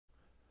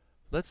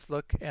Let's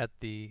look at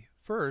the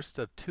first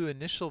of two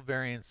initial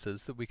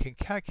variances that we can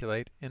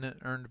calculate in an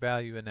earned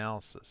value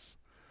analysis.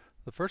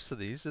 The first of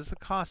these is the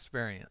cost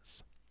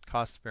variance.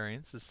 Cost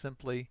variance is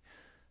simply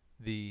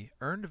the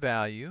earned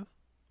value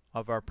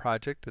of our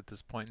project at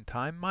this point in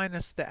time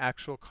minus the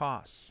actual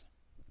costs.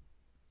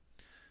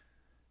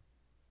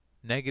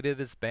 Negative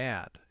is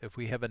bad. If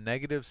we have a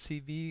negative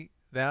CV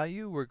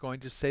value, we're going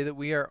to say that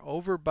we are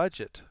over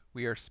budget.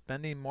 We are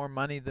spending more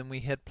money than we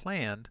had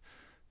planned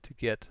to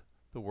get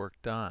the work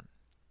done.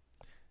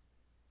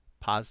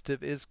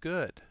 Positive is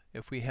good.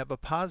 If we have a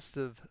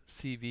positive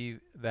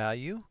CV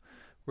value,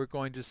 we're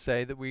going to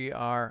say that we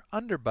are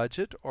under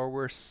budget or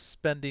we're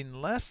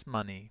spending less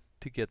money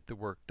to get the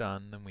work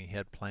done than we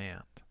had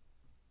planned.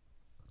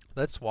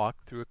 Let's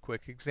walk through a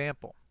quick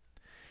example.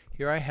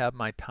 Here I have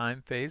my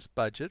time phase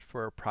budget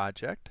for a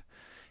project,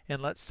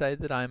 and let's say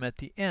that I'm at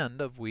the end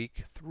of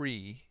week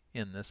 3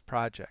 in this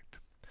project.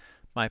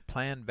 My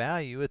planned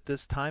value at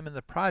this time in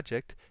the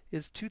project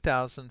is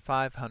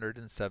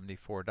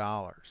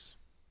 $2,574.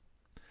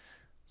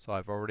 So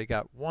I've already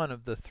got one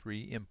of the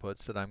 3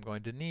 inputs that I'm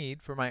going to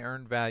need for my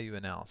earned value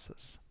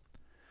analysis.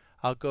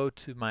 I'll go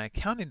to my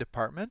accounting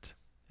department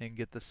and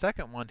get the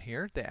second one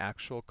here, the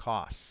actual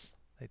costs.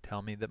 They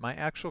tell me that my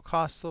actual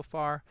costs so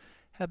far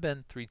have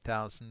been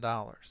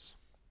 $3,000.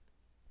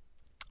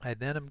 I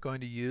then am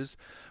going to use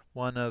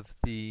one of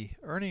the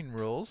earning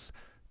rules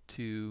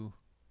to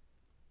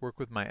work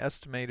with my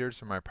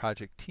estimators or my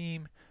project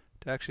team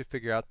to actually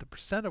figure out the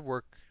percent of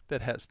work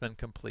that has been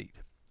complete.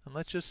 And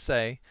let's just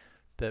say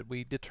that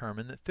we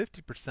determine that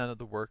 50% of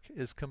the work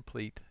is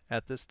complete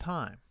at this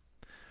time.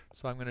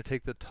 So I'm going to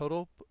take the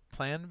total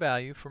planned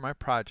value for my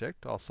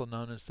project, also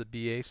known as the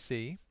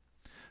BAC,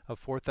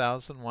 of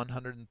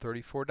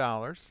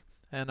 $4,134,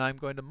 and I'm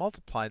going to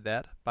multiply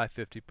that by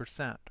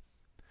 50%.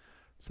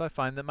 So I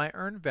find that my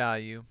earned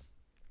value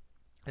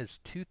is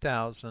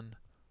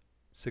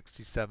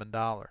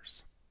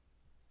 $2,067.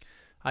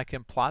 I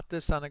can plot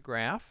this on a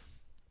graph,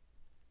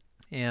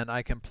 and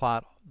I can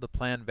plot the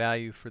planned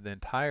value for the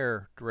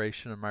entire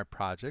duration of my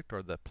project,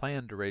 or the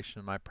planned duration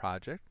of my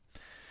project.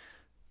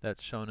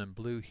 That's shown in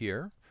blue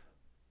here,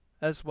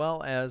 as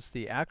well as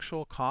the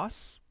actual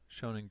costs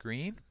shown in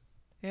green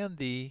and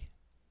the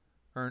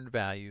earned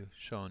value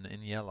shown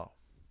in yellow.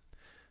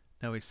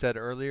 Now we said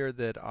earlier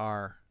that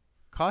our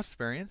cost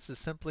variance is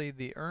simply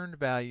the earned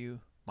value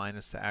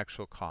minus the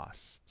actual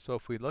costs. So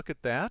if we look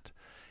at that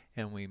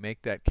and we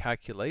make that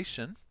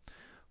calculation,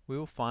 we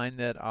will find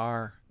that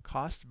our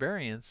cost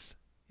variance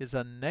is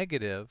a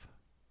negative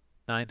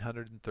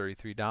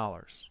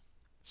 $933.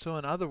 So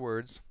in other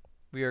words,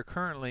 we are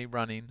currently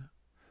running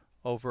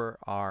over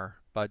our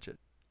budget.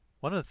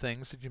 One of the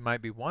things that you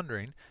might be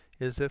wondering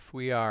is, if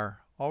we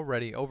are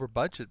already over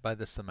budget by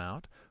this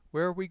amount,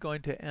 where are we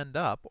going to end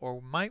up, or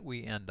might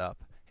we end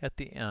up at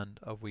the end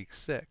of week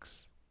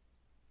 6,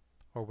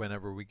 or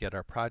whenever we get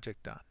our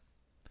project done?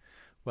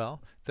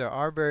 Well, there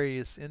are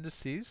various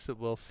indices that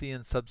we'll see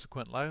in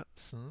subsequent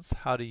lessons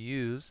how to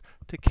use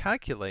to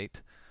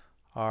calculate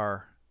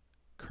our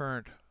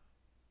current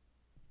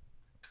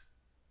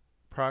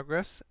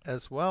progress,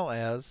 as well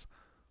as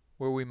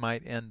where we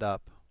might end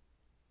up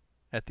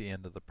at the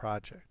end of the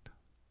project.